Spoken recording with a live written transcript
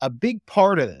a big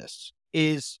part of this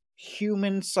is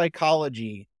human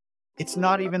psychology. It's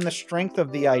not even the strength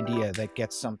of the idea that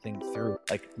gets something through.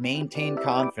 Like, maintain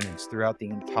confidence throughout the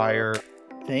entire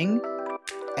thing.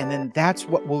 And then that's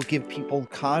what will give people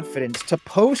confidence to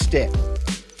post it.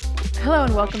 Hello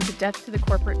and welcome to Death to the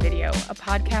Corporate Video, a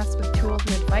podcast with tools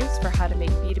and advice for how to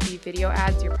make B2B video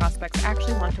ads your prospects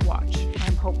actually want to watch.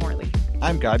 I'm Hope Morley.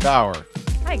 I'm Guy Bauer.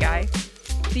 Hi, Guy.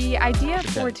 The idea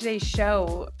for today's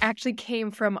show actually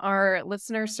came from our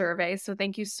listener survey, so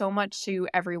thank you so much to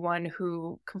everyone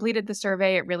who completed the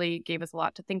survey. It really gave us a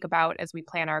lot to think about as we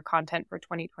plan our content for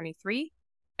 2023.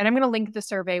 And I'm going to link the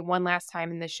survey one last time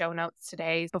in the show notes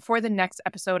today. Before the next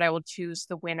episode, I will choose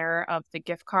the winner of the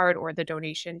gift card or the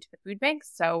donation to the food bank.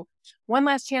 So one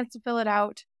last chance to fill it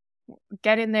out.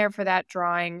 Get in there for that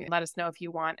drawing. Let us know if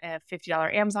you want a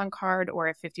 $50 Amazon card or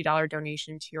a $50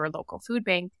 donation to your local food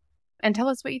bank. And tell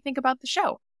us what you think about the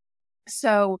show.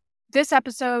 So this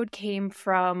episode came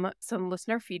from some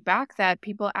listener feedback that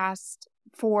people asked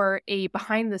for a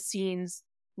behind-the-scenes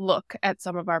look at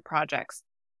some of our projects.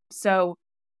 So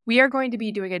we are going to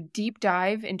be doing a deep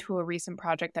dive into a recent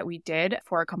project that we did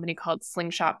for a company called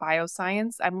Slingshot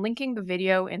Bioscience. I'm linking the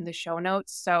video in the show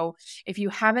notes. So if you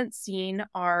haven't seen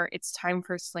our It's Time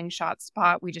for Slingshot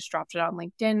spot, we just dropped it on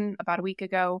LinkedIn about a week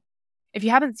ago. If you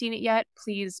haven't seen it yet,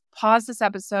 please pause this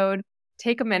episode,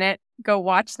 take a minute, go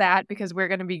watch that because we're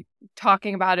going to be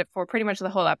talking about it for pretty much the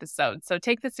whole episode. So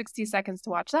take the 60 seconds to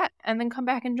watch that and then come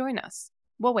back and join us.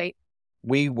 We'll wait.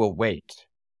 We will wait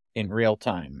in real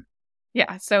time.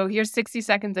 Yeah, so here's 60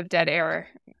 seconds of dead air.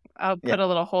 I'll put a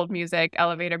little hold music,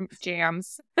 elevator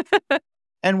jams.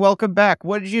 And welcome back.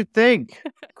 What did you think?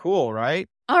 Cool, right?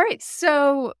 All right,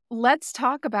 so let's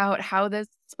talk about how this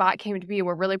spot came to be.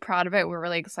 We're really proud of it. We're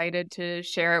really excited to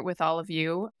share it with all of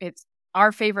you. It's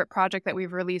our favorite project that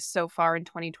we've released so far in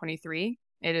 2023.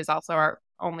 It is also our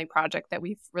only project that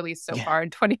we've released so far in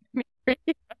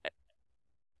 2023.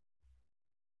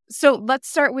 So let's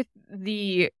start with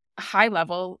the high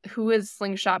level. Who is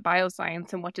Slingshot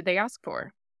Bioscience and what did they ask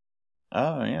for?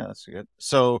 Oh, yeah, that's good.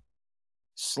 So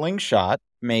Slingshot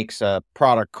makes a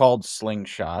product called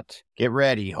Slingshot. Get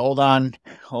ready. Hold on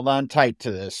tight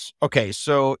to this. Okay,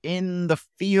 so in the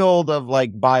field of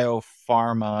like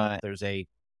biopharma, there's a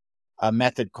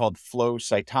method called flow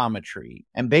cytometry.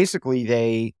 And basically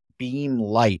they beam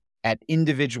light at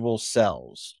individual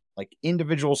cells. Like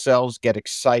individual cells get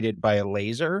excited by a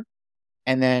laser.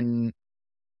 And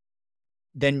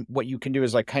then what you can do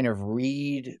is like kind of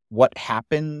read what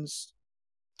happens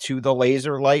to the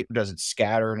laser light. Does it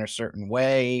scatter in a certain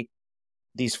way?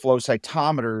 These flow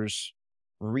cytometers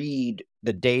read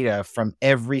the data from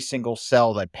every single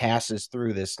cell that passes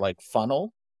through this like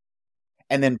funnel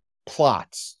and then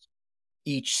plots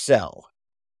each cell.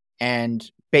 And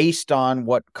based on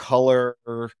what color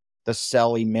the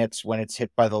cell emits when it's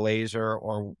hit by the laser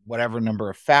or whatever number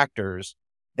of factors,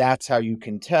 that's how you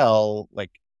can tell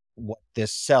like what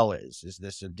this cell is. Is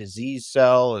this a disease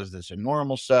cell? Is this a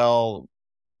normal cell?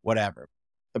 Whatever.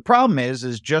 The problem is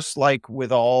just like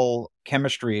with all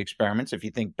chemistry experiments, if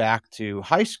you think back to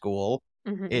high school,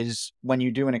 is when you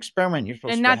do an experiment, you're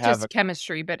supposed and to have... And not just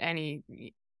chemistry, but any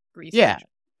research. Yeah,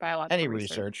 biological any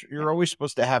research. You're always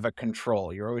supposed to have a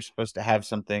control. You're always supposed to have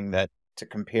something that to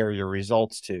compare your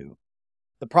results to.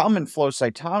 The problem in flow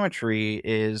cytometry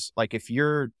is like if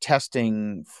you're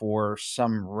testing for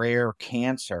some rare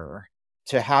cancer,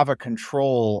 to have a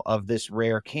control of this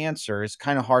rare cancer is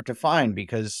kind of hard to find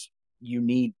because you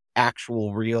need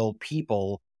actual real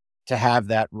people to have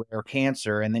that rare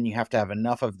cancer. And then you have to have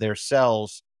enough of their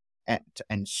cells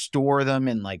and store them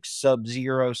in like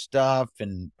sub-zero stuff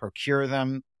and procure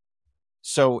them.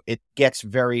 So it gets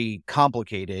very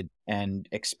complicated and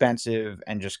expensive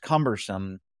and just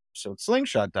cumbersome. So what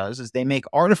Slingshot does is they make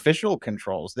artificial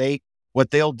controls. What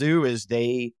they'll do is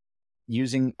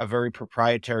using a very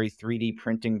proprietary 3D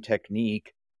printing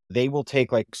technique, they will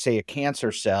take like, say, a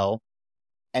cancer cell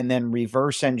and then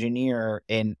reverse engineer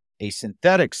in a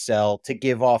synthetic cell to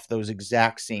give off those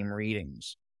exact same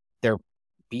readings. They're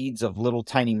beads of little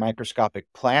tiny microscopic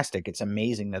plastic. It's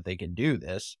amazing that they can do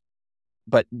this.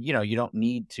 But, you know, you don't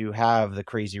need to have the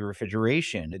crazy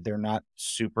refrigeration. They're not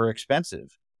super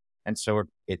expensive. And so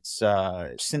it's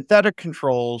synthetic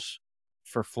controls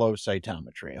for flow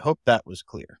cytometry. I hope that was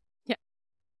clear. Yeah.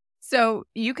 So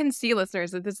you can see,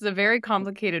 listeners, that this is a very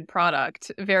complicated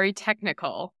product, very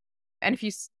technical. And if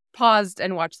you paused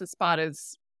and watched the spot,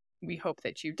 as we hope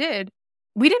that you did,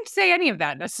 we didn't say any of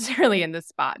that necessarily in this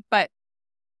spot. But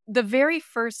the very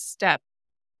first step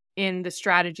in the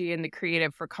strategy and the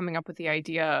creative for coming up with the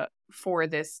idea for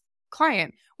this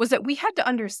client was that we had to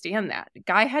understand that.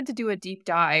 Guy had to do a deep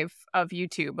dive of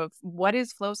YouTube of what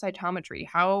is flow cytometry?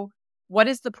 What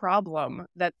is the problem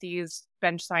that these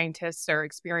bench scientists are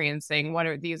experiencing? What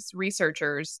are these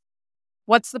researchers?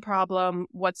 What's the problem?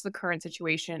 What's the current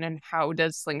situation? And how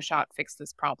does Slingshot fix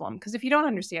this problem? Because if you don't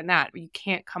understand that, you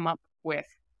can't come up with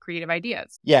creative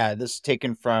ideas. Yeah, this is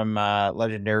taken from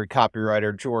legendary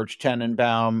copywriter George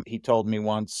Tenenbaum. He told me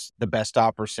once the best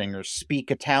opera singers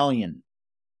speak Italian.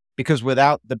 Because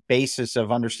without the basis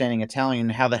of understanding Italian,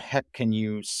 how the heck can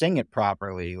you sing it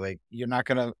properly? Like, you're not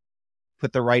going to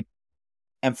put the right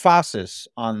emphasis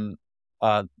on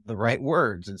the right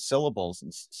words and syllables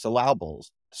and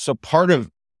syllables. So part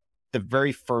of the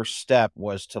very first step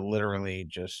was to literally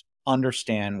just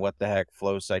understand what the heck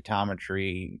flow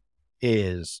cytometry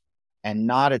is, and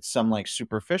not at some like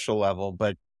superficial level,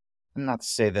 but not to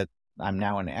say that I'm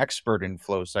now an expert in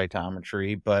flow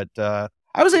cytometry, but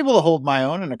I was able to hold my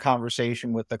own in a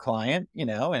conversation with the client,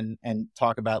 and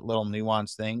talk about little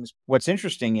nuanced things. What's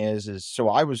interesting is so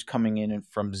I was coming in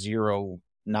from zero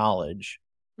knowledge.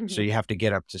 So you have to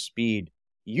get up to speed.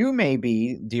 You may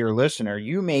be, dear listener,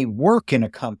 you may work in a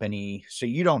company, so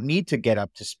you don't need to get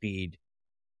up to speed,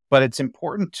 but it's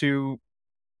important to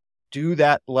do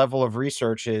that level of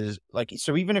research. Is like,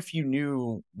 so even if you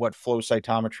knew what flow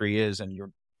cytometry is and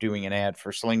you're doing an ad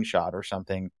for Slingshot or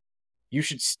something, you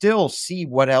should still see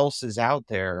what else is out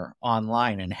there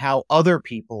online and how other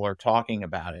people are talking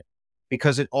about it,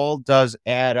 because it all does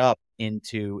add up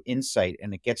into insight,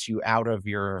 and it gets you out of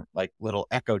your like little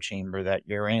echo chamber that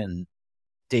you're in.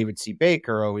 David C.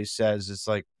 Baker always says it's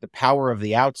like the power of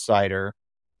the outsider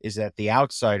is that the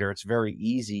outsider, it's very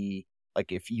easy.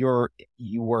 Like if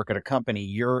you work at a company,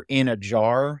 you're in a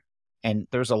jar and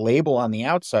there's a label on the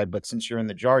outside, but since you're in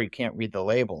the jar, you can't read the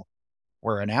label.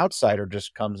 Where an outsider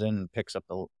just comes in and picks up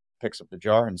the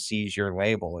jar and sees your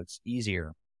label. It's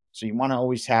easier. So you want to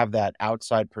always have that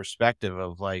outside perspective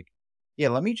of like, yeah,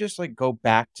 let me just like go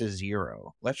back to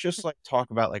zero. Let's just like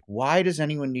talk about like, why does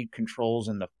anyone need controls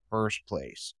in the first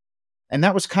place? And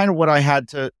that was kind of what I had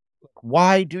to,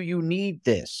 why do you need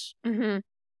this? Mm-hmm.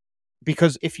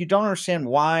 Because if you don't understand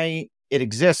why it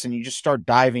exists and you just start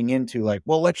diving into like,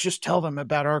 well, let's just tell them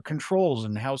about our controls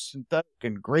and how synthetic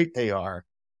and great they are.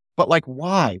 But like,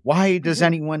 why? Why does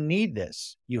anyone need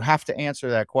this? You have to answer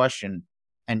that question.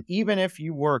 And even if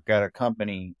you work at a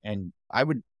company, and I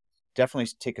would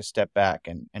definitely take a step back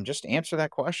and just answer that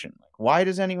question. Like, why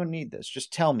does anyone need this?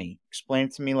 Just tell me. Explain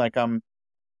it to me like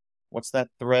what's that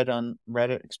thread on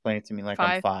Reddit? Explain it to me like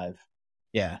I'm 5.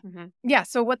 Yeah. Mm-hmm. Yeah.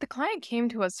 So what the client came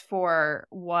to us for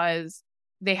was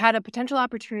they had a potential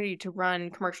opportunity to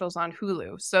run commercials on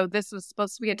Hulu. So this was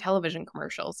supposed to be a television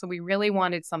commercial. So we really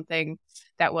wanted something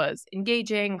that was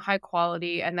engaging, high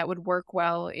quality, and that would work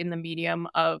well in the medium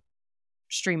of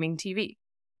streaming TV.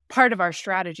 Part of our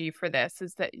strategy for this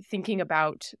is that thinking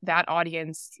about that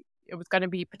audience, it was going to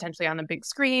be potentially on a big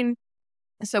screen.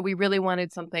 So we really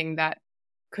wanted something that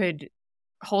could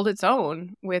hold its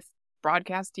own with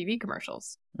broadcast TV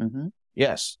commercials. Mm-hmm.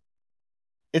 Yes.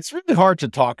 It's really hard to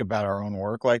talk about our own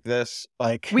work like this.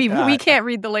 Like we can't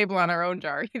read the label on our own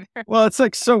jar either. Well, it's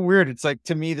like so weird. It's like,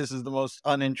 to me, this is the most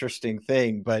uninteresting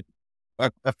thing. But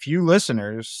a few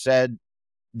listeners said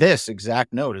this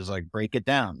exact note is like, break it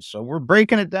down. So we're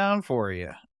breaking it down for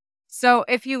you. So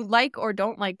if you like or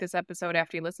don't like this episode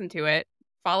after you listen to it,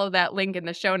 follow that link in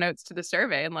the show notes to the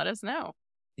survey and let us know.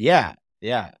 Yeah.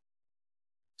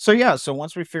 So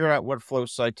once we figured out what flow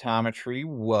cytometry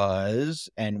was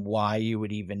and why you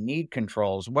would even need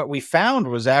controls, what we found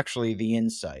was actually the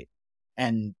insight.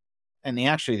 And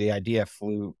the idea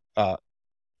flowed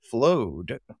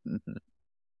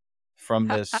from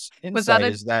this insight. Was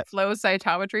that a flow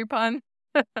cytometry pun?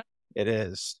 It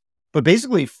is. But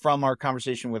basically, from our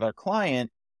conversation with our client,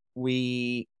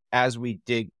 as we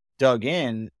dug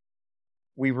in,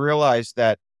 we realized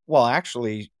that, well,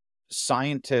 actually,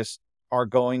 scientists are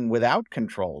going without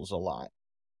controls a lot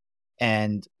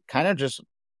and kind of just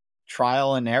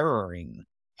trial and erroring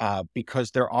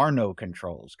because there are no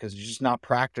controls, because it's just not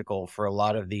practical for a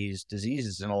lot of these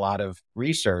diseases and a lot of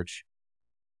research.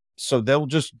 So they'll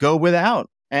just go without,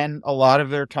 and a lot of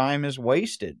their time is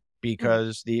wasted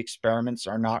because the experiments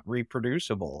are not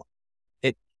reproducible.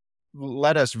 It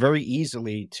led us very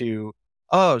easily to,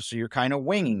 so you're kind of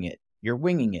winging it. You're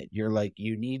winging it. You're like,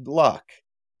 you need luck.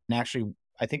 And actually,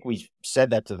 I think we said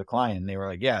that to the client and they were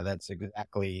like, yeah, that's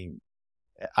exactly.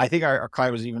 I think our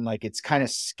client was even like, it's kind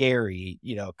of scary,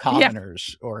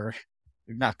 commoners or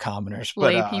not commoners,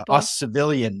 but us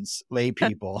civilians, lay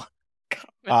people.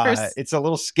 It's a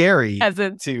little scary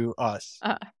to us.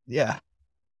 Yeah.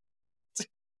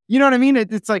 You know what I mean?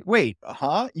 It's like, wait,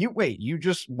 you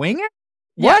just wing it?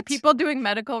 Yeah, What? people doing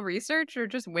medical research are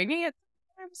just winging it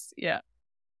sometimes. Yeah.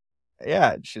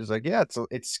 Yeah. She was like, yeah,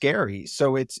 it's scary.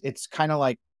 So it's kind of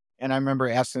like, and I remember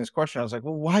asking this question. I was like,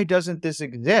 well, why doesn't this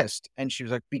exist? And she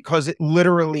was like, because it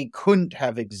literally couldn't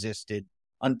have existed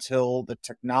until the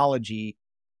technology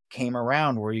came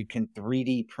around where you can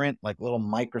 3D print like little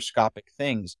microscopic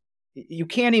things. You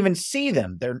can't even see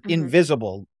them. They're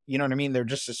invisible. You know what I mean? They're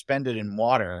just suspended in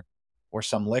water or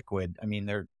some liquid. I mean,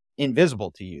 they're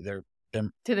invisible to you. They're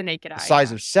to the naked eye. The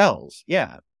size of cells.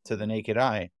 Yeah, to the naked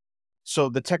eye. So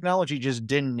the technology just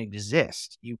didn't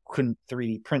exist. You couldn't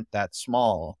 3D print that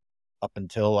small up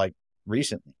until like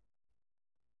recently.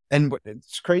 And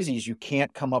what's crazy is you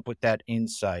can't come up with that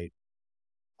insight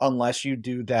unless you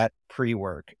do that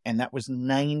pre-work. And that was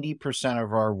 90%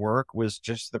 of our work was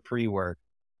just the pre-work.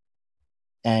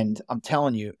 And I'm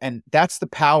telling you, and that's the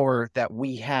power that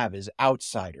we have as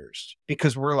outsiders,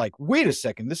 because we're like, wait a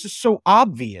second, this is so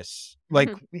obvious.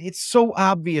 Like, it's so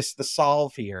obvious the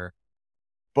solve here.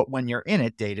 But when you're in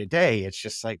it day to day, it's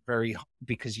just like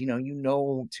because, you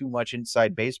know too much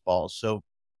inside baseball. So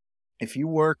if you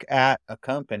work at a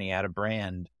company, at a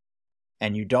brand,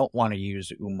 and you don't want to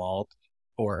use Umalt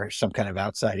or some kind of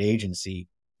outside agency,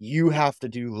 you have to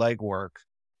do legwork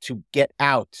to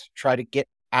try to get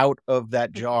out of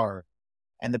that jar.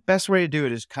 And the best way to do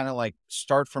it is kind of like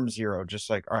start from zero. Just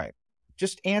like, all right,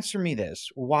 just answer me this.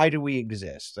 Why do we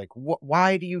exist? Like,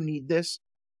 why do you need this?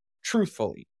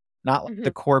 Truthfully, not like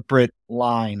the corporate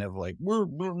line of like, we're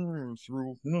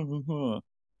through,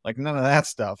 like none of that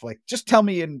stuff. Like, just tell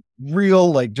me in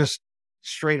real, like just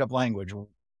straight up language,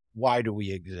 why do we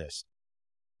exist?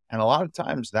 And a lot of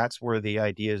times that's where the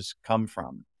ideas come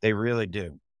from. They really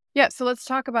do. Yeah, so let's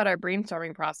talk about our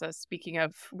brainstorming process, speaking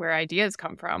of where ideas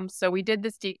come from. So we did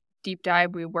this deep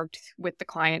dive. We worked with the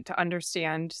client to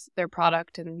understand their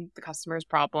product and the customer's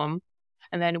problem.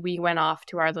 And then we went off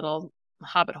to our little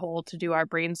hobbit hole to do our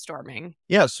brainstorming.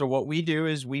 Yeah, so what we do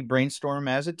is we brainstorm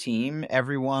as a team.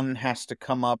 Everyone has to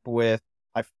come up with,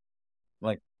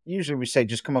 usually we say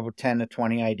just come up with 10 to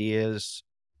 20 ideas.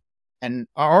 And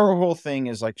our whole thing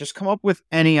is like, just come up with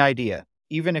any idea.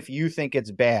 Even if you think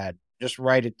it's bad, just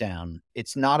write it down.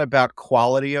 It's not about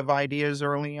quality of ideas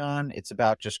early on. It's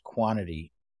about just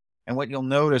quantity. And what you'll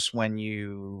notice when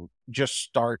you just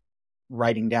start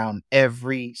writing down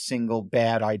every single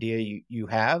bad idea you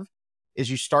have is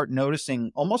you start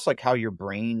noticing almost like how your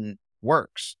brain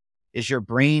works. Is your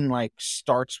brain like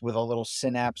starts with a little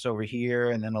synapse over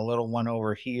here and then a little one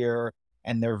over here,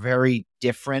 and they're very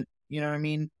different. You know what I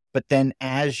mean? But then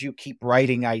as you keep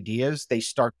writing ideas, they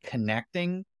start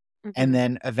connecting. And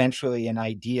then eventually an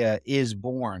idea is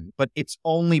born, but it's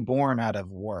only born out of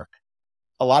work.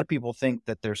 A lot of people think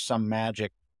that there's some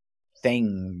magic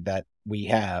thing that we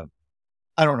have.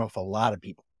 I don't know if a lot of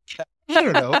people, I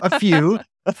don't know, a few,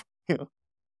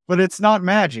 but it's not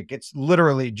magic. It's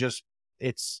literally just,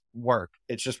 it's work.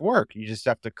 It's just work. You just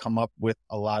have to come up with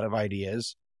a lot of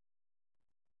ideas.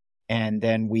 And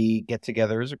then we get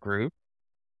together as a group.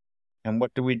 And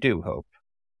what do we do, Hope?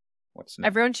 What's next?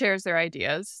 Everyone shares their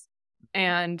ideas.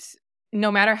 And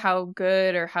no matter how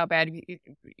good or how bad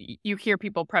you hear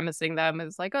people premising them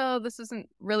as like, oh, this isn't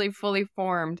really fully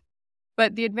formed.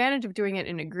 But the advantage of doing it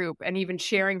in a group and even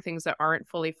sharing things that aren't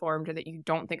fully formed or that you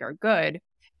don't think are good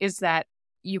is that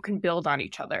you can build on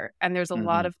each other. And there's a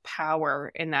lot of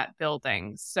power in that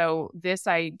building. So this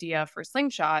idea for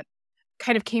Slingshot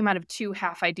kind of came out of two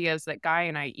half ideas that Guy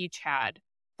and I each had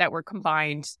that were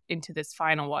combined into this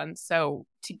final one. So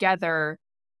together,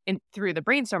 through the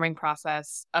brainstorming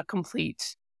process, a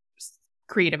complete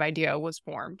creative idea was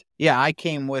formed. Yeah, I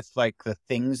came with like the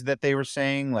things that they were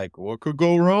saying, like what could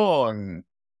go wrong?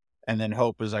 And then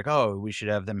Hope was like, oh, we should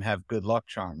have them have good luck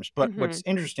charms. But what's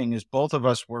interesting is both of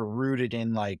us were rooted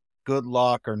in like good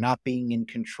luck or not being in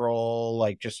control,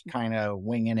 like just kind of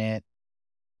winging it.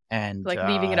 And like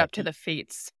leaving it up to the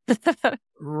fates.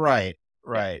 Right.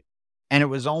 And it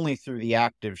was only through the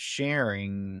act of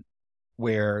sharing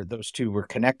where those two were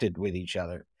connected with each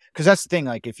other. Because that's the thing,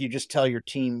 like if you just tell your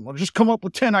team, well, just come up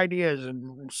with 10 ideas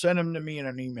and send them to me in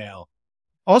an email.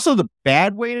 Also, the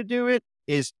bad way to do it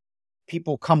is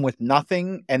people come with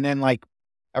nothing and then like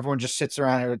everyone just sits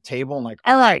around at a table and like,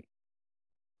 all right,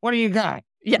 what do you got?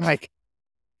 Yeah. Like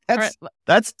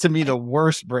that's to me the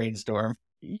worst brainstorm.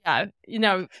 Yeah.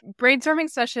 Brainstorming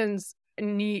sessions,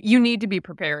 you need to be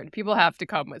prepared. People have to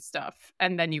come with stuff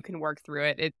and then you can work through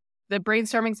it. The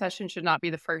brainstorming session should not be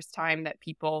the first time that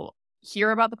people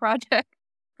hear about the project,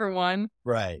 for one.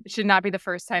 Right. It should not be the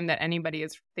first time that anybody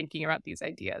is thinking about these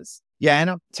ideas. Yeah, and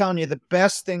I'm telling you, the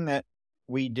best thing that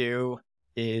we do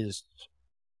is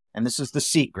And this is the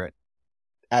secret,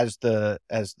 as the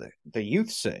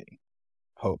youth say,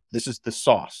 Hope. This is the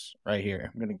sauce right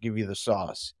here. I'm going to give you the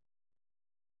sauce.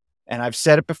 And I've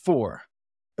said it before,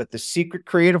 but the secret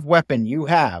creative weapon you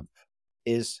have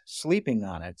is sleeping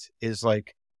on it. Is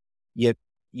like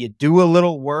you do a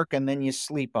little work and then you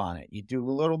sleep on it. You do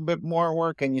a little bit more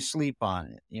work and you sleep on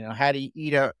it. You know, how do you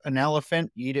eat an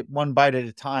elephant? You eat it one bite at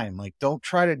a time. Like, don't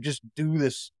try to just do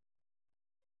this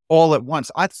all at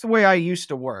once. That's the way I used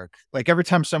to work. Like, every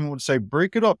time someone would say,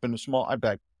 break it up into small, I'd be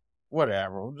like,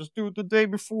 whatever, we'll just do it the day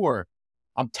before.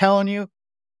 I'm telling you,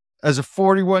 as a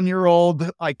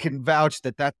 41-year-old, I can vouch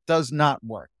that does not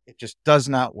work. It just does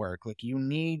not work. Like, you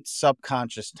need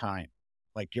subconscious time.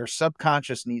 Like, your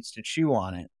subconscious needs to chew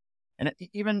on it. And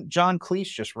even John Cleese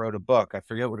just wrote a book. I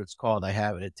forget what it's called. I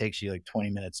have it. It takes you like 20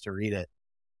 minutes to read it.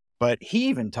 But he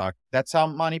even talked, that's how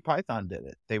Monty Python did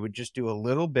it. They would just do a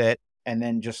little bit and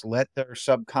then just let their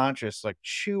subconscious like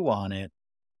chew on it.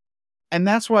 And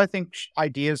that's why I think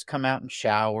ideas come out in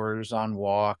showers, on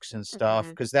walks and stuff,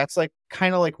 because that's like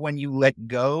kind of like when you let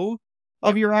go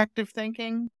of your active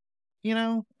thinking, you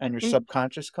know, and your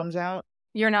subconscious comes out.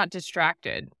 You're not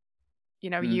distracted. You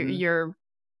know, you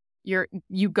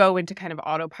go into kind of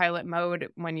autopilot mode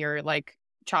when you're like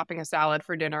chopping a salad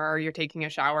for dinner or you're taking a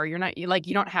shower. You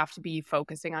don't have to be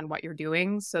focusing on what you're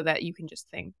doing so that you can just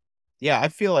think. Yeah, I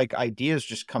feel like ideas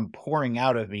just come pouring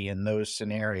out of me in those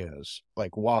scenarios,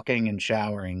 like walking and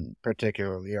showering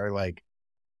particularly, are like,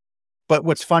 but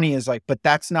what's funny is like, but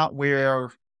that's not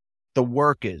where the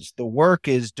work is. The work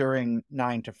is during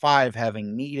 9 to 5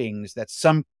 having meetings that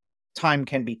time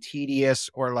can be tedious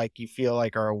or like you feel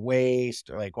like are a waste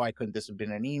or like, why couldn't this have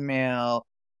been an email?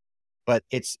 But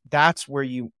that's where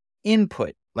you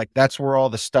input, like that's where all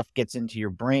the stuff gets into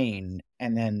your brain.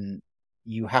 And then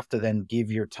you have to then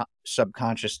give your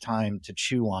subconscious time to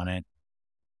chew on it.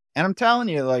 And I'm telling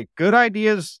you, like, good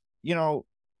ideas, you know,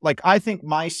 like I think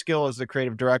my skill as the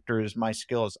creative director is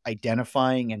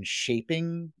identifying and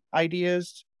shaping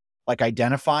ideas, like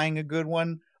identifying a good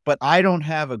one. But I don't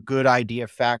have a good idea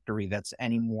factory that's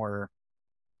any more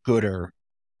gooder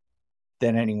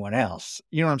than anyone else.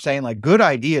 You know what I'm saying? Like, good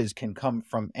ideas can come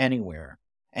from anywhere.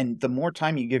 And the more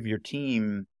time you give your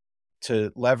team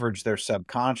to leverage their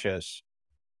subconscious,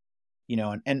 you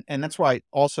know, and that's why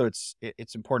also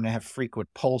it's important to have frequent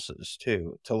pulses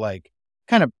too, to like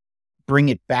kind of bring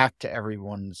it back to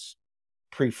everyone's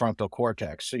prefrontal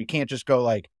cortex. So you can't just go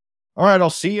like, all right, I'll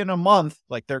see you in a month.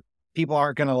 Like people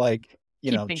aren't going to like,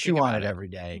 you know, chew on it every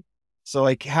day. So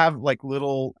like have like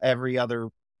little every other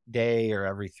day or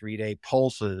every 3-day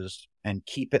pulses and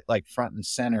keep it like front and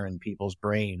center in people's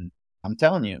brain. I'm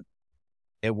telling you,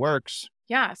 it works.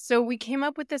 Yeah. So we came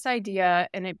up with this idea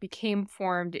and it became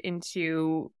formed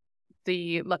into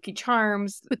the Lucky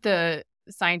Charms with the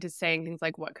scientists saying things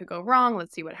like, what could go wrong?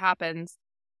 Let's see what happens.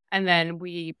 And then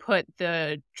we put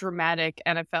the dramatic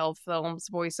NFL films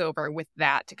voiceover with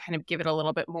that to kind of give it a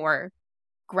little bit more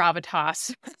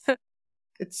gravitas.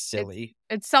 It's silly.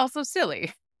 It's also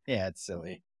silly. Yeah, it's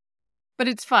silly. But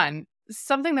it's fun.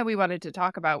 Something that we wanted to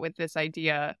talk about with this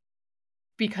idea,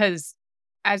 because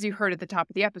as you heard at the top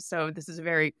of the episode, this is a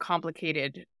very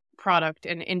complicated product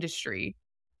and industry.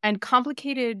 And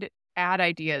complicated ad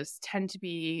ideas tend to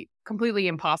be completely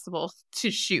impossible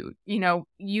to shoot. You know,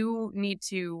 you need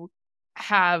to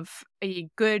have a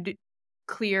good,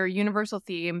 clear, universal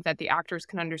theme that the actors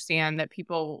can understand, that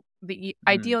the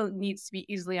ideal needs to be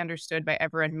easily understood by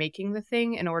everyone making the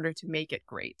thing in order to make it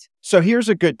great. So here's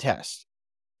a good test.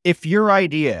 If your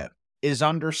idea is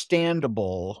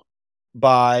understandable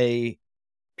by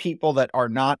people that are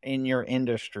not in your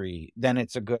industry, then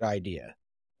it's a good idea.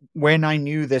 When I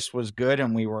knew this was good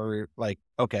and we were like,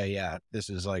 okay, yeah, this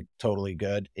is like totally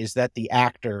good, is that the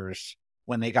actors,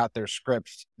 when they got their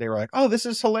scripts, they were like, oh, this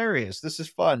is hilarious. This is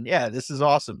fun. Yeah, this is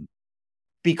awesome.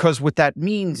 Because what that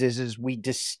means is we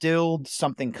distilled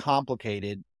something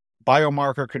complicated,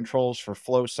 biomarker controls for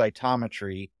flow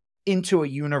cytometry, into a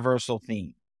universal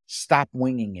theme. Stop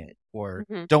winging it, or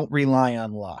don't rely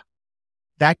on luck.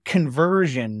 That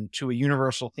conversion to a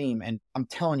universal theme. And I'm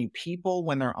telling you, people,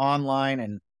 when they're online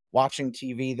and watching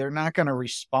TV, they're not going to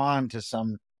respond to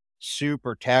some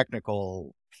super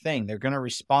technical thing. They're going to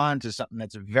respond to something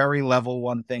that's very level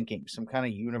one thinking, some kind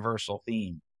of universal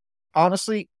theme.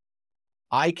 Honestly,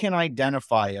 I can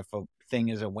identify if a thing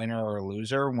is a winner or a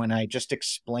loser when I just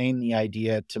explain the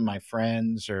idea to my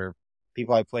friends or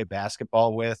people I play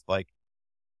basketball with. Like,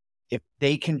 if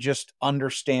they can just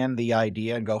understand the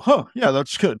idea and go, huh, yeah,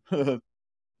 that's good.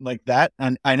 Like that.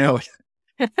 And I know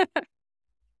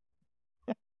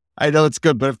I know it's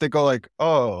good, but if they go like,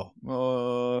 oh,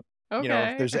 okay. You know,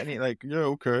 if there's any like, yeah,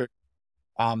 okay.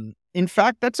 In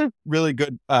fact, that's a really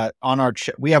good, on our,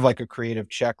 we have like a creative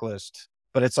checklist,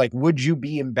 but it's like, would you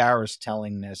be embarrassed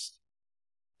telling this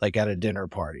like at a dinner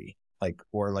party? Like,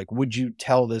 or like, would you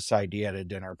tell this idea at a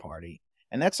dinner party?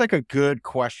 And that's like a good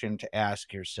question to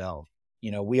ask yourself.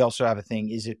 We also have a thing,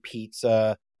 is it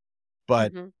pizza?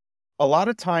 But Mhm. a lot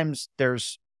of times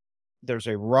there's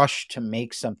a rush to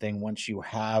make something once you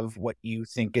have what you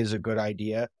think is a good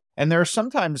idea. And there are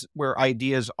sometimes where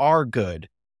ideas are good,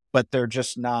 but they're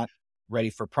just not ready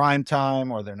for prime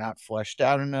time, or they're not fleshed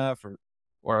out enough,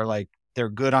 or like they're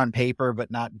good on paper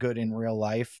but not good in real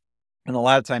life. And a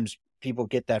lot of times people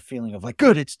get that feeling of like,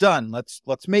 good, it's done. Let's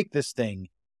make this thing.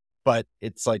 But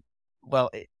it's like,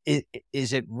 well,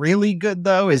 is it really good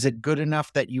though? Is it good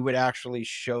enough that you would actually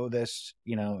show this,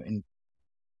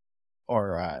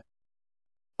 or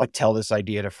like tell this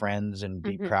idea to friends and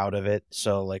be Mhm. proud of it?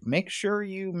 So like make sure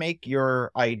you make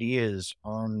your ideas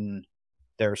on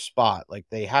their spot. Like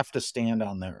they have to stand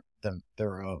on their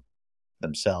own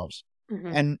themselves.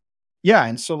 Mhm. And yeah,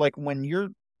 and so like when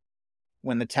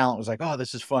the talent was like, "Oh,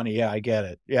 this is funny. Yeah, I get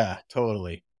it. Yeah,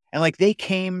 totally." And like they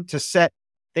came to set,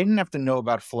 they didn't have to know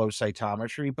about flow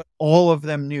cytometry, but all of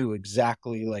them knew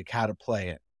exactly like how to play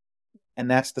it. And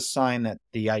that's the sign that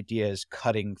the idea is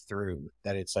cutting through,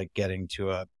 that it's like getting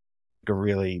to a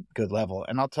really good level.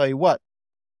 And I'll tell you what,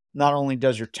 not only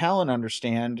does your talent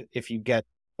understand if you get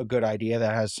a good idea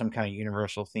that has some kind of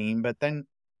universal theme, but then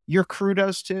your crew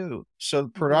does too. So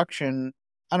Mhm. production,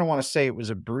 I don't want to say it was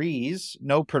a breeze.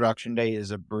 No production day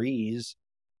is a breeze,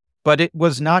 but it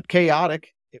was not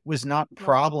chaotic. It was not Right.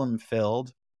 problem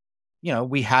filled.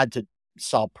 We had to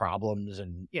solve problems,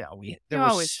 and there You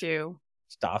always was do.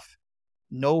 stuff.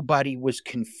 Nobody was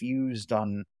confused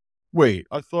on, wait,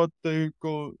 I thought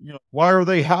why are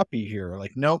they happy here?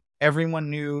 Like, nope, everyone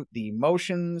knew the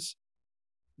emotions.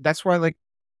 That's why, like,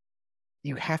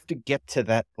 you have to get to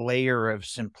that layer of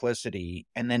simplicity,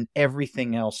 and then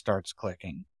everything else starts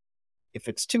clicking. If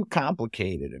it's too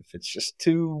complicated, if it's just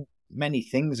too many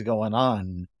things going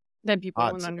on, Then people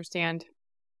won't odds, understand.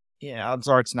 yeah, odds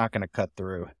are it's not going to cut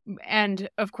through. And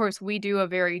of course, we do a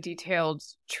very detailed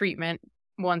treatment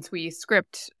once we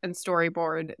script and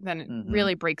storyboard, then it Hmm.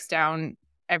 really breaks down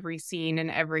every scene and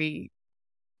every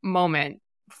moment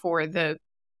for the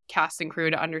cast and crew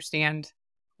to understand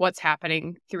what's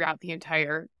happening throughout the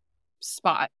entire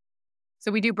spot.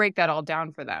 So we do break that all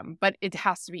down for them, but it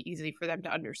has to be easy for them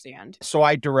to understand. So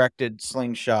I directed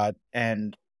Slingshot,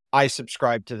 and I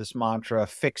subscribe to this mantra,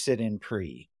 fix it in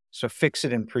pre. So fix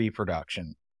it in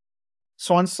pre-production.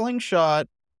 So on Slingshot,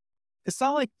 it's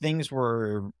not like things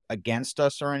were against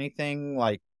us or anything.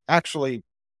 Like, actually,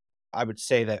 I would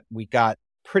say that we got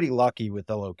pretty lucky with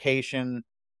the location.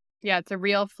 Yeah, it's a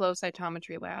real flow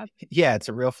cytometry lab. Yeah, it's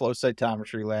a real flow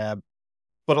cytometry lab.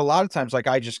 But a lot of times, like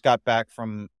I just got back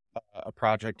from a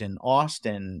project in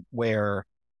Austin where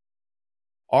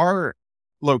our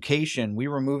location, we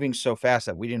were moving so fast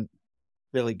that we didn't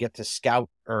really get to scout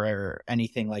or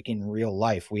anything like in real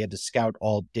life. We had to scout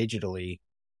all digitally.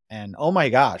 And oh my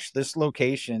gosh, this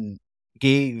location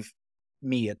gave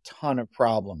me a ton of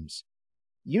problems.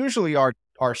 Usually our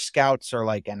scouts are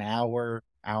like an hour,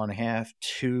 hour and a half,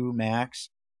 two max.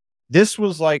 This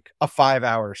was like a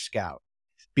 5-hour scout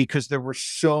because there were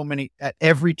so many at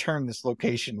every turn. This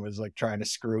location was like trying to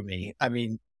screw me. I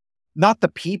mean, not the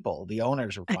people, the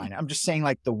owners were fine. I'm just saying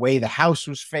like the way the house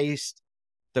was faced,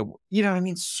 what I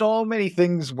mean? So many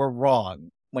things were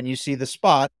wrong. When you see the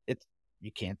spot,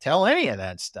 you can't tell any of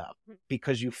that stuff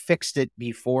because you fixed it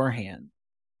beforehand.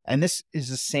 And this is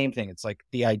the same thing. It's like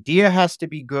the idea has to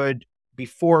be good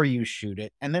before you shoot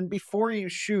it. And then before you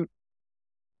shoot,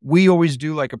 we always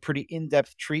do like a pretty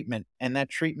in-depth treatment. And that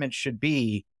treatment should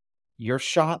be your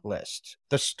shot list,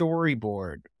 the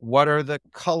storyboard. What are the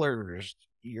colors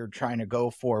you're trying to go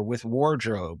for with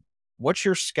wardrobe? What's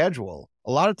your schedule?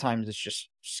 A lot of times it's just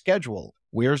schedule.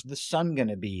 Where's the sun going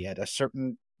to be at a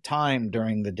certain time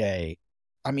during the day?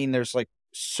 I mean, there's like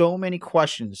so many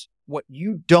questions. What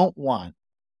you don't want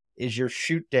is your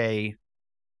shoot day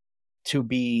to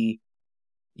be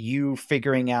you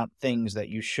figuring out things that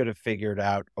you should have figured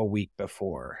out a week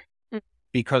before. Mm.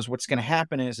 Because what's going to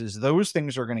happen is those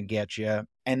things are going to get you,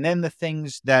 and then the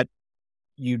things that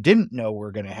you didn't know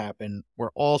were going to happen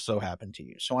will also happen to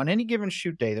you. So on any given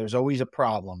shoot day, there's always a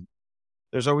problem.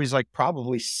 There's always like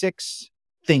probably 6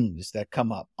 things that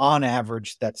come up on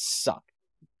average that suck.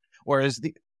 Whereas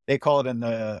they call it in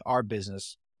our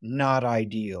business, not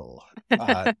ideal.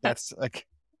 That's like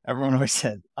everyone always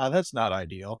said, that's not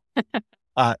ideal.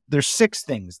 There's 6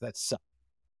 things that suck,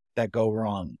 that go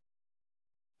wrong.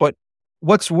 But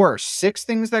what's worse, 6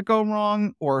 things that go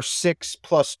wrong or 6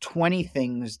 plus 20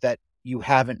 things that you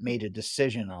haven't made a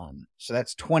decision on. So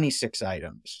that's 26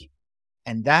 items.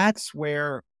 And that's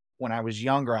where, when I was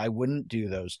younger, I wouldn't do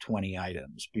those 20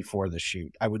 items before the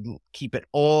shoot. I would keep it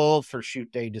all for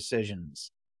shoot day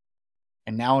decisions.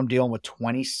 And now I'm dealing with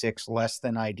 26 less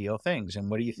than ideal things. And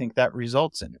what do you think that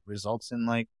results in? It results in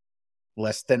like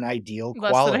less than ideal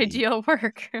Less quality. than ideal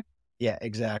work. Yeah,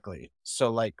 exactly.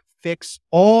 So like fix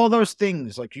all those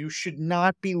things. Like you should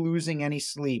not be losing any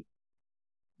sleep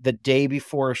the day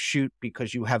before a shoot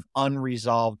because you have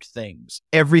unresolved things.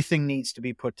 Everything needs to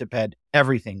be put to bed.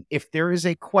 Everything. If there is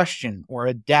a question or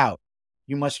a doubt,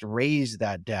 you must raise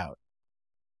that doubt.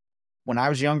 When I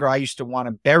was younger, I used to want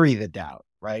to bury the doubt,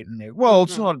 right? And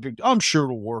it's not a big, I'm sure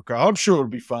it'll work out. I'm sure it'll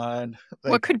be fine.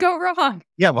 Like, what could go wrong?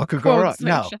 Yeah, what could go wrong?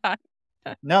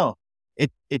 No,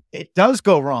 it does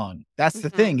go wrong. That's the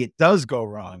thing. It does go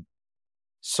wrong.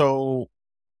 So,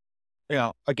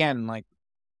 again, like,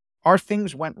 our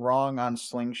things went wrong on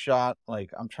Slingshot. Like,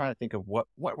 I'm trying to think of what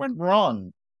went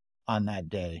wrong on that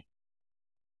day.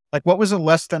 Like, what was a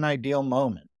less than ideal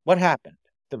moment? What happened?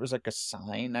 There was like a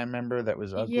sign, I remember, that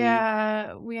was ugly.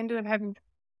 Yeah, we ended up having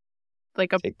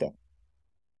like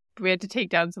we had to take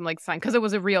down some like sign because it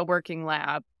was a real working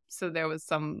lab. So there was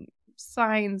some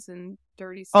signs and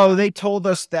dirty stuff. Oh, they told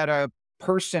us that a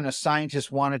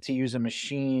scientist wanted to use a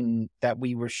machine that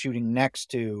we were shooting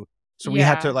next to. So we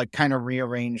had to like kind of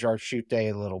rearrange our shoot day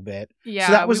a little bit. Yeah,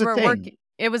 so that was a thing.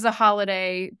 It was a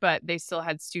holiday, but they still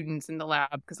had students in the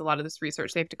lab because a lot of this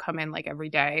research, they have to come in like every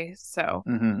day. So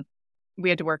we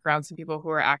had to work around some people who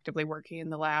were actively working in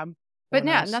the lab. But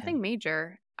nothing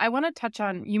major. I want to touch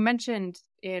on, you mentioned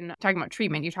in talking about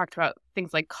treatment, you talked about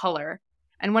things like color.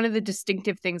 And one of the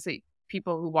distinctive things that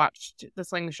people who watched the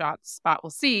Slingshot spot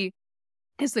will see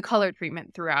is the color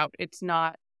treatment throughout. It's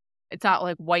not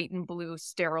like white and blue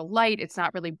sterile light. It's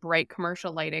not really bright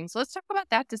commercial lighting. So let's talk about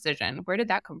that decision. Where did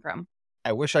that come from?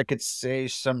 I wish I could say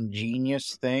some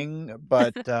genius thing,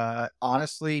 but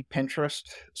honestly, Pinterest.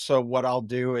 So what I'll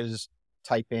do is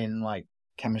type in like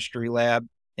chemistry lab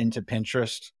into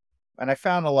Pinterest. And I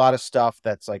found a lot of stuff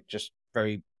that's like just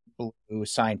very blue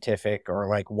scientific or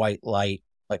like white light,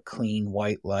 like clean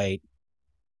white light.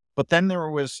 But then there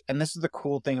was, and this is the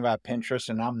cool thing about Pinterest,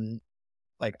 and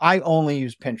I only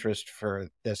use Pinterest for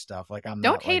this stuff. Like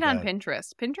Don't hate on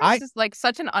Pinterest. Pinterest is like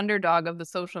such an underdog of the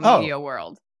social media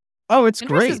world. Oh, it's Pinterest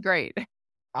great. Is great.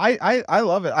 I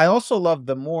love it. I also love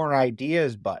the more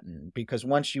ideas button because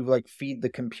once you like feed the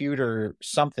computer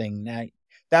something,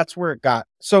 that's where it got.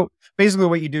 So basically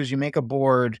what you do is you make a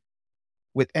board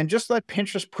and just let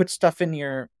Pinterest put stuff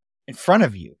in front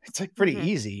of you. It's like pretty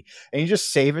easy. And you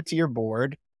just save it to your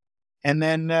board. And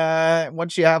then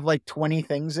once you have like 20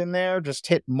 things in there, just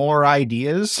hit more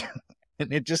ideas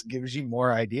and it just gives you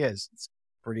more ideas. It's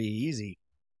pretty easy.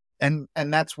 And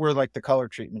that's where like the color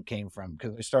treatment came from,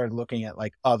 because I started looking at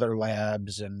like other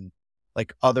labs and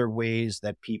like other ways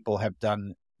that people have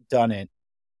done it.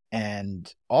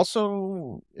 And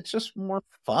also it's just more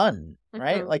fun,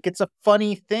 right? Like it's a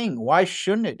funny thing. Why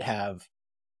shouldn't it have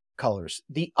colors?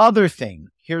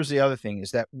 Here's the other thing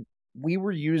is that we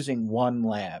were using one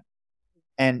lab.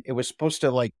 And it was supposed to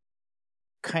like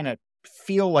kind of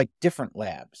feel like different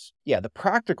labs. Yeah, the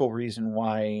practical reason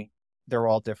why they're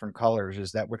all different colors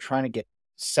is that we're trying to get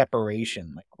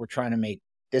separation. Like we're trying to make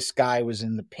this guy was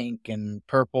in the pink and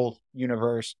purple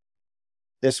universe.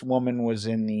 This woman was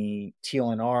in the teal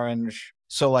and orange.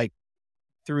 So like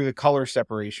through the color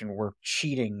separation, we're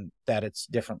cheating that it's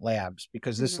different labs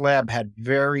because this lab had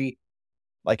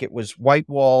like it was white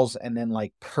walls and then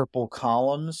like purple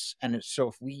columns. And so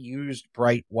if we used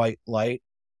bright white light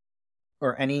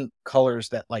or any colors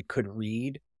that like could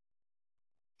read,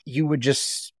 it would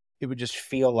just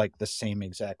feel like the same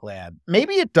exact lab.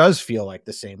 Maybe it does feel like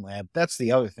the same lab. That's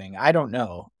the other thing. I don't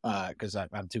know because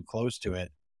I'm too close to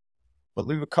it. But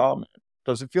leave a comment.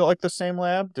 Does it feel like the same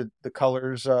lab? Did the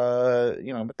colors, but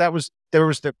there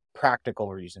was the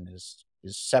practical reason is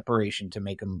separation to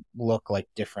make them look like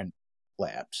different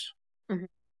labs. And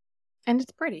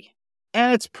it's pretty.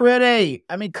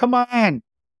 I mean, come on.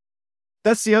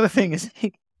 That's the other thing is,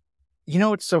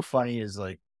 what's so funny is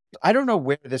like, I don't know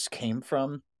where this came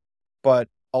from, but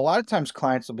a lot of times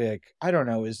clients will be like, I don't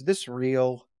know, is this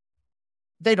real?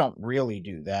 They don't really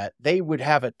do that. They would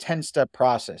have a 10-step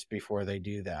process before they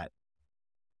do that.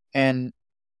 And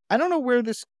I don't know where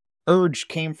this urge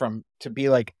came from to be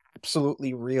like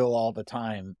absolutely real all the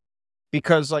time.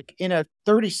 Because like in a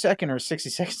 30-second or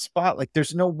 60-second spot, like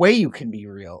there's no way you can be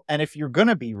real. And if you're going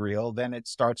to be real, then it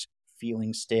starts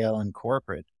feeling stale and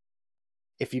corporate.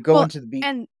 If you go into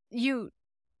the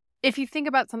if you think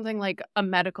about something like a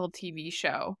medical TV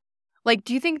show, Like,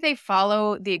 do you think they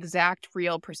follow the exact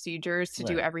real procedures to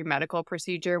do Right. every medical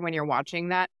procedure when you're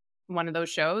watching one of those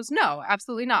shows? No,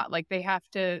 absolutely not. Like, they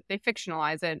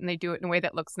fictionalize it and they do it in a way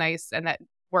that looks nice and that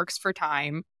works for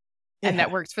time and that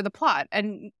Yeah. works for the plot.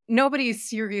 And nobody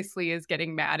seriously is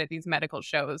getting mad at these medical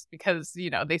shows because,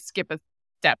 they skip a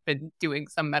step in doing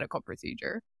some medical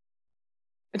procedure.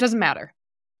 It doesn't matter.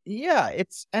 Yeah,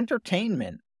 it's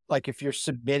entertainment. Like if you're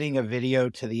submitting a video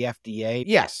to the FDA,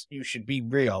 yes, you should be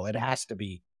real. It has to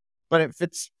be. But if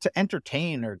it's to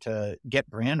entertain or to get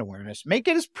brand awareness, make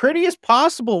it as pretty as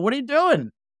possible. What are you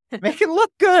doing? Make it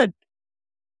look good.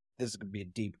 This is going to be a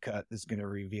deep cut. This is going to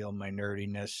reveal my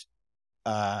nerdiness.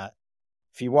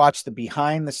 If you watch the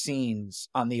behind the scenes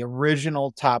on the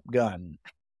original Top Gun,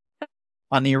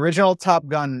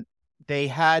 they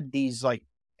had these like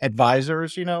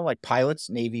advisors, like pilots,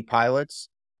 Navy pilots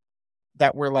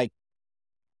that were like,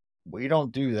 we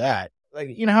don't do that.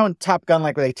 Like, how in Top Gun,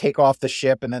 like they take off the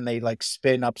ship and then they like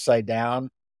spin upside down.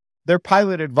 Their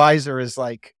pilot advisor is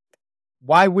like,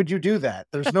 why would you do that?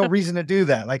 There's no reason to do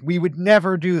that. Like, we would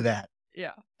never do that.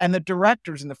 Yeah. And the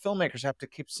directors and the filmmakers have to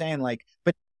keep saying like,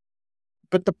 but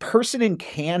the person in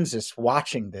Kansas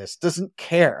watching this doesn't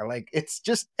care. Like, it's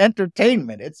just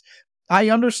entertainment. I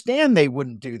understand they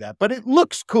wouldn't do that, but it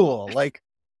looks cool. Like,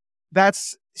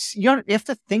 you have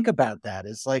to think about that.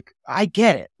 It's like, I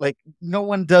get it. Like, no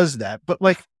one does that, but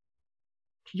like,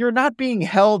 you're not being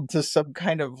held to some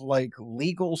kind of like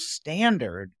legal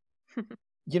standard.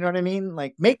 You know what I mean?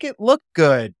 Like, make it look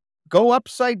good. Go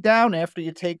upside down after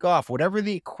you take off, whatever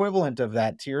the equivalent of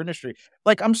that to your industry.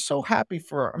 Like, I'm so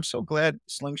glad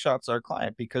Slingshot's our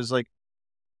client because like,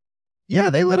 yeah,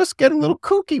 they let us get a little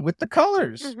kooky with the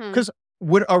colors. Because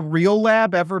would a real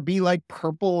lab ever be like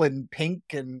purple and pink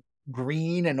and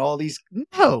green and all these?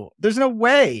 No, there's no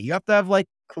way. You have to have like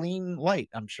clean light,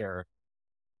 I'm sure.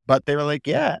 But they were like,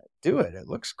 yeah, do it. It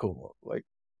looks cool. Like,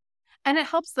 and it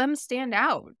helps them stand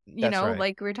out. Right.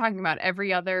 Like we were talking about,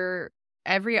 every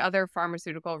other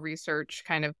pharmaceutical research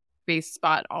kind of base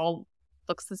spot all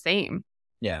looks the same.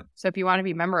 Yeah. So if you want to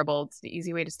be memorable, it's an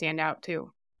easy way to stand out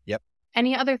too. Yep.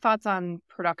 Any other thoughts on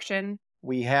production?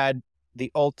 We had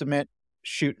the ultimate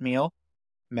shoot meal,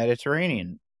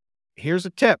 Mediterranean. Here's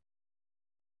a tip.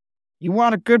 You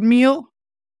want a good meal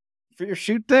for your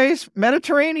shoot days?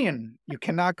 Mediterranean. You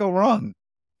cannot go wrong.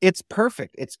 It's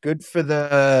perfect. It's good for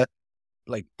the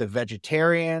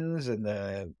vegetarians and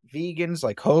the vegans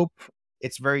like Hope.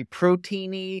 It's very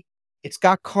proteiny. It's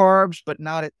got carbs, but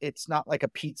it's not like a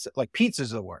pizza. Like,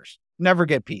 pizza's the worst. Never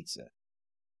get pizza.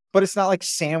 But it's not like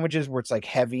sandwiches where it's like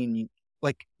heavy and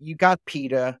you got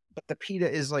pita, but the pita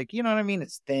is like, you know what I mean?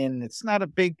 It's thin. It's not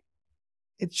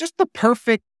it's just the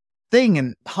perfect thing.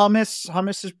 And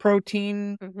hummus is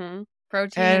protein. Mm-hmm.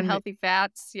 Protein, healthy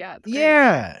fats. Yeah.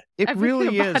 Yeah. It Everything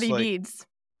really your is. body needs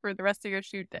for the rest of your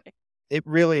shoot day. It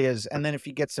really is. And then if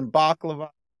you get some baklava,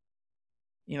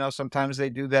 sometimes they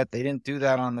do that. They didn't do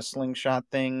that on the Slingshot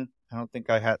thing. I don't think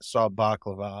I saw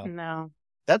baklava. No.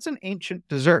 That's an ancient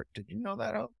dessert. Did you know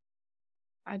that?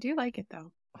 I do like it,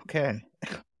 though. Okay.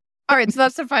 All right. So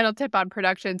that's the final tip on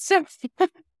production. So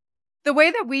the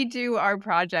way that we do our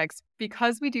projects,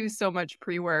 because we do so much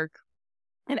pre-work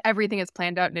and everything is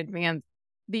planned out in advance,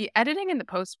 the editing and the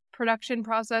post-production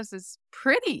process is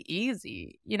pretty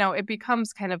easy. It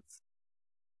becomes kind of,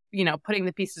 putting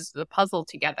the pieces of the puzzle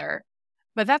together.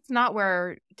 But that's not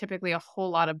where typically a whole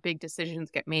lot of big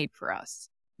decisions get made for us.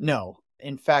 No.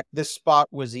 In fact, this spot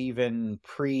was even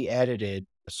pre-edited.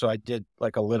 So I did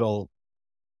like a little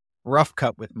rough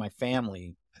cut with my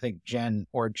family. I think Jen,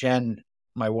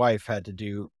 my wife,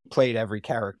 played every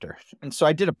character. And so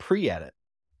I did a pre-edit.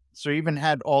 So I even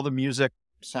had all the music,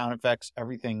 sound effects,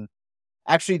 everything.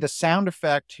 Actually, the sound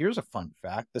effect, here's a fun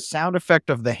fact. The sound effect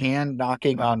of the hand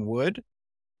knocking on wood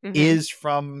is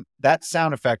from that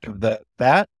sound effect of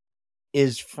that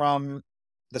is from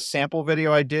the sample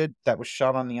video I did that was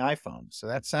shot on the iPhone. So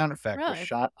that sound effect was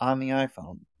shot on the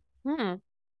iPhone.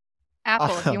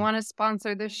 Apple, if you want to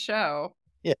sponsor this show,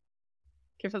 yeah,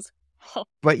 give us.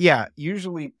 But yeah,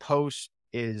 usually post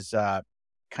is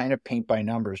kind of paint by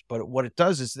numbers. But what it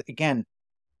does is, again,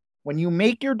 when you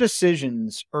make your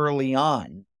decisions early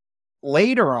on,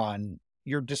 later on,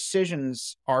 your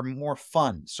decisions are more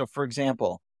fun. So, for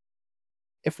example,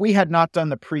 if we had not done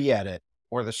the pre-edit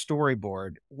or the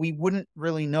storyboard, we wouldn't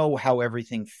really know how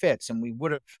everything fits. And we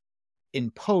would have, in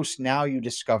post, now you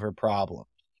discover problems.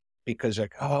 Because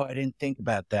like, oh, I didn't think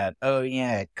about that. Oh,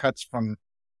 yeah, it cuts from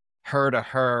her to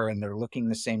her and they're looking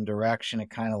the same direction. It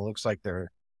kind of looks like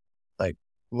they're like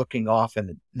looking off,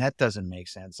 and that doesn't make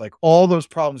sense. Like, all those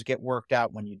problems get worked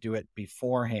out when you do it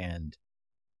beforehand.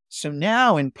 So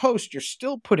now in post, you're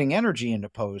still putting energy into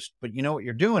post, but you know what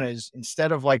you're doing is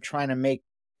instead of like trying to make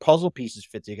puzzle pieces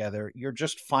fit together, you're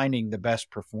just finding the best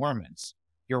performance.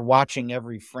 You're watching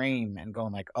every frame and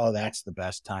going like, oh, that's the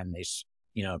best time they,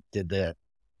 did that.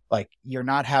 Like you're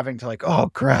not having to like, oh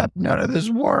crap, none of this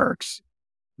works.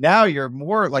 Now you're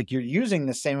more like you're using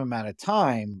the same amount of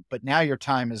time, but now your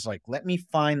time is like, let me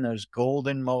find those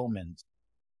golden moments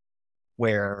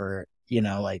where,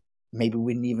 like maybe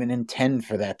we didn't even intend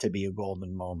for that to be a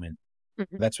golden moment.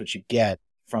 Mhm. That's what you get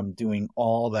from doing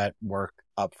all that work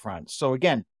up front. So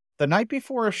again, the night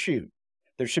before a shoot,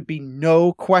 there should be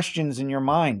no questions in your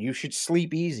mind. You should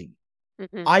sleep easy.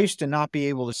 Mhm. I used to not be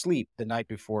able to sleep the night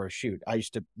before a shoot. I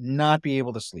used to not be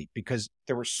able to sleep because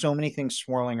there were so many things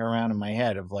swirling around in my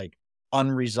head of like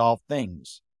unresolved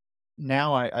things.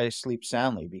 Now I sleep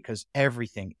soundly because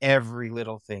everything, every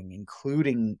little thing,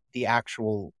 including the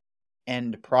actual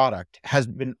end product, has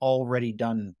been already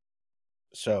done.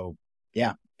 So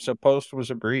yeah, so post was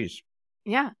a breeze.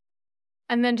 Yeah.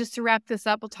 And then just to wrap this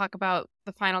up, we'll talk about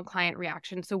the final client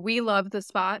reaction. So we love the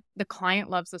spot. The client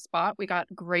loves the spot. We got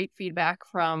great feedback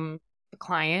from the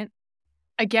client.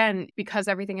 Again, because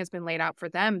everything has been laid out for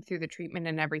them through the treatment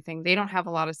and everything, they don't have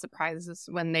a lot of surprises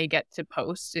when they get to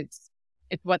post. It's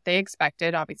what they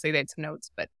expected. Obviously, they had some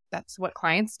notes, but that's what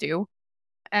clients do.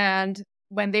 And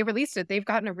when they released it, they've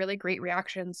gotten a really great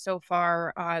reaction so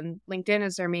far on LinkedIn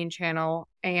as their main channel.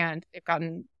 And they've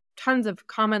gotten tons of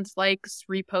comments, likes,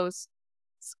 reposts,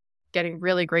 getting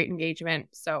really great engagement.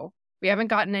 So we haven't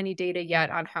gotten any data yet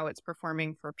on how it's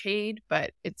performing for paid,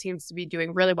 but it seems to be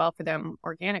doing really well for them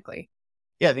organically.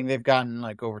 Yeah, I think they've gotten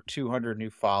like over 200 new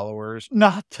followers.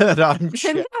 Not that I'm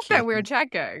checking. Not that we're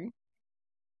checking.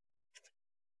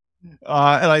 And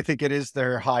I think it is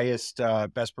their highest,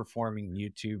 best performing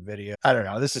YouTube video. I don't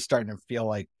know. This is starting to feel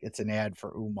like it's an ad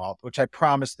for Umalt, which I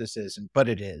promise this isn't, but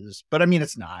it is. But I mean,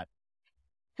 it's not.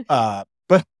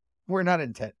 But we're not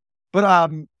intent. But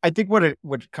I think what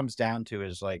it comes down to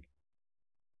is like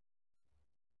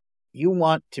you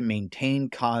want to maintain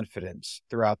confidence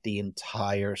throughout the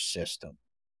entire system.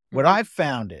 What I've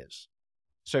found is,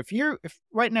 so if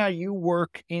right now you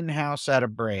work in-house at a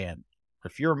brand, or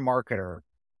if you're a marketer,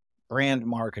 brand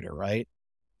marketer, right?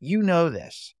 You know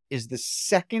this is the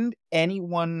second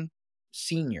anyone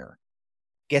senior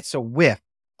gets a whiff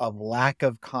of lack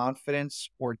of confidence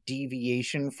or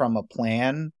deviation from a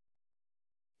plan,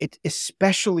 it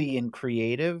especially in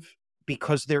creative,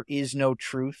 because there is no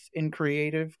truth in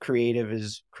creative. Creative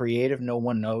is creative. No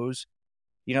one knows.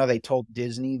 They told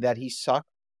Disney that he sucked.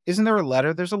 Isn't there a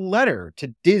letter? There's a letter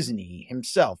to Disney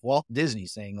himself, Walt Disney,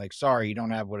 saying like, sorry, you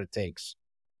don't have what it takes.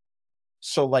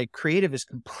 So like creative is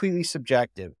completely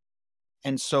subjective.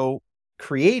 And so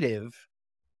creative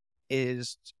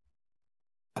is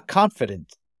a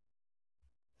confident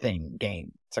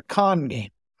game. It's a con game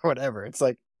or whatever. It's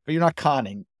like, but you're not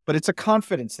conning, but it's a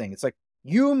confidence thing. It's like,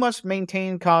 you must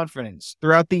maintain confidence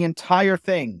throughout the entire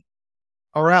thing,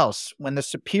 or else when the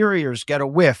superiors get a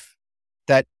whiff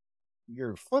that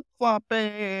you're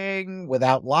flip-flopping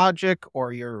without logic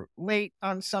or you're late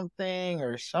on something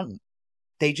or something,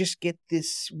 they just get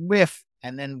this whiff.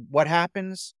 And then what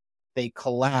happens? They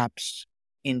collapse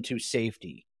into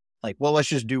safety. Like, well, let's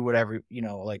just do whatever,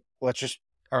 let's just,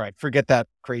 all right, forget that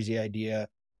crazy idea.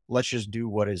 Let's just do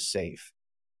what is safe.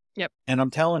 Yep. And I'm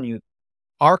telling you,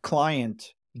 our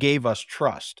client gave us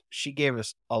trust. She gave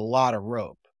us a lot of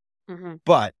rope,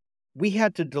 but we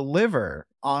had to deliver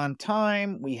on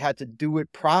time. We had to do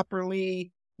it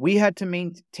properly. We had to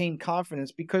maintain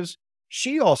confidence because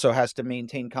she also has to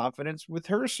maintain confidence with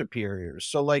her superiors.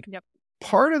 So like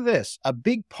part of this, a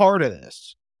big part of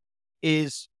this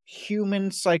is human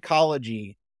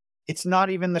psychology. It's not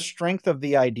even the strength of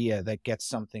the idea that gets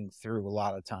something through a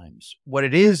lot of times. What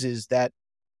it is that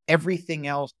everything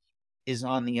else is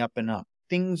on the up and up.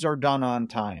 Things are done on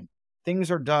time. Things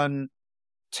are done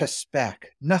to spec.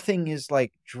 Nothing is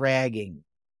like dragging.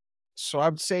 So I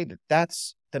would say that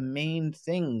that's the main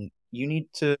thing you need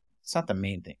to, it's not the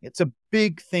main thing. It's a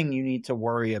big thing you need to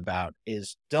worry about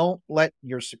is don't let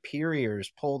your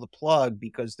superiors pull the plug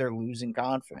because they're losing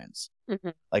confidence.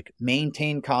 Like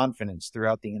maintain confidence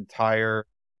throughout the entire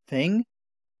thing.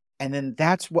 And then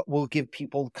that's what will give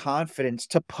people confidence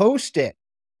to post it.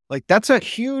 Like that's a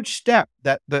huge step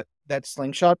that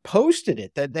Slingshot posted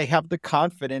it, that they have the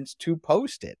confidence to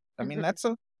post it. I mean, that's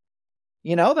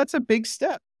a big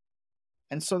step.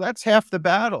 And so that's half the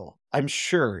battle. I'm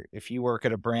sure if you work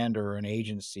at a brand or an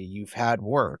agency, you've had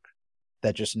work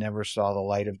that just never saw the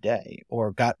light of day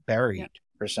or got buried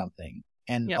or something.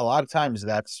 And a lot of times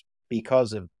that's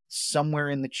because of somewhere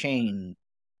in the chain,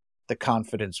 the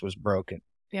confidence was broken.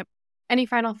 Yep. Any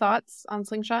final thoughts on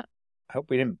Slingshot? I hope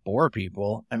we didn't bore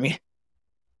people. I mean,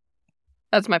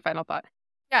 that's my final thought.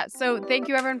 Yeah, so thank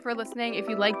you everyone for listening. If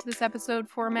you liked this episode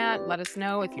format, let us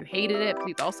know. If you hated it,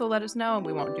 please also let us know and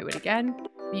we won't do it again.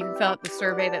 You can fill out the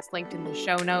survey that's linked in the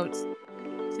show notes.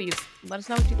 Please let us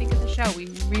know what you think of the show. We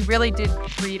really did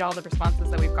read all the responses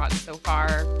that we've gotten so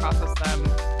far, process them.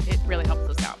 It really helps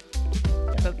us out.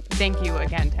 So thank you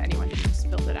again to anyone who's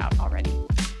filled it out already.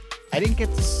 I didn't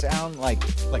get to sound like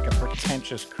a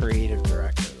pretentious creative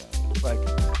director though. Like,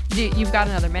 you've got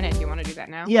another minute. Do you want to do that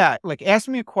now? Yeah, like ask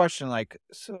me a question like,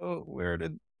 so where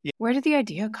did the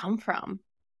idea come from?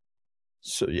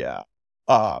 So yeah.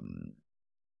 I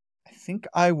think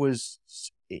I was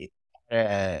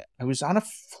on a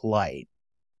flight.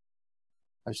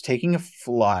 I was taking a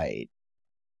flight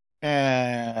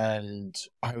and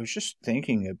I was just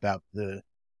thinking about the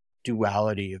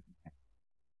duality of,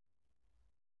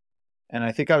 and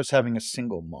I think I was having a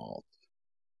single malt.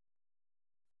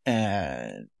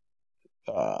 And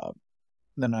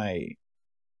then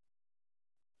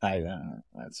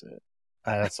that's it.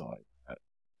 That's all I got.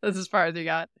 That's as far as you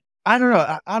got. I don't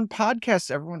know. On podcasts,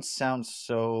 everyone sounds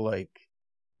so like,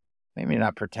 maybe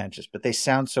not pretentious, but they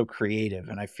sound so creative.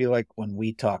 And I feel like when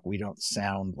we talk, we don't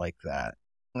sound like that.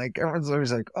 Like everyone's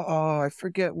always like, oh, I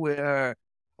forget where.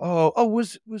 Oh,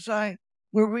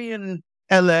 were we in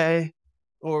LA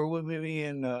or were we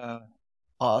in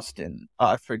Austin?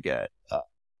 I forget.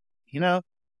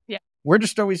 Yeah. We're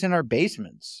just always in our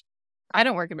basements. I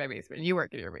don't work in my basement. You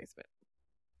work in your basement.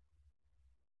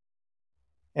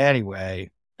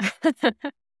 Anyway.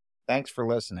 Thanks for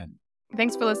listening.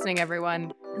 Thanks for listening,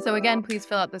 everyone. So again, please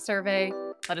fill out the survey.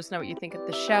 Let us know what you think of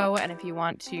the show. And if you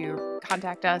want to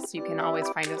contact us, you can always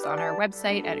find us on our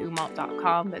website at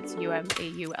umalt.com. That's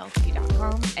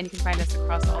UMAULT.com. And you can find us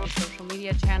across all the social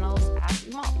media channels at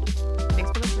Umalt.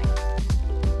 Thanks for listening.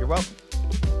 You're welcome.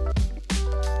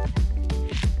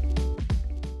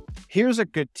 Here's a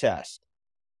good test.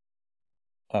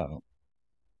 Oh.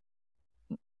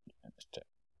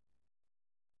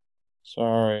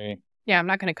 Sorry. Yeah, I'm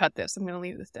not going to cut this. I'm going to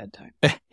leave this dead time.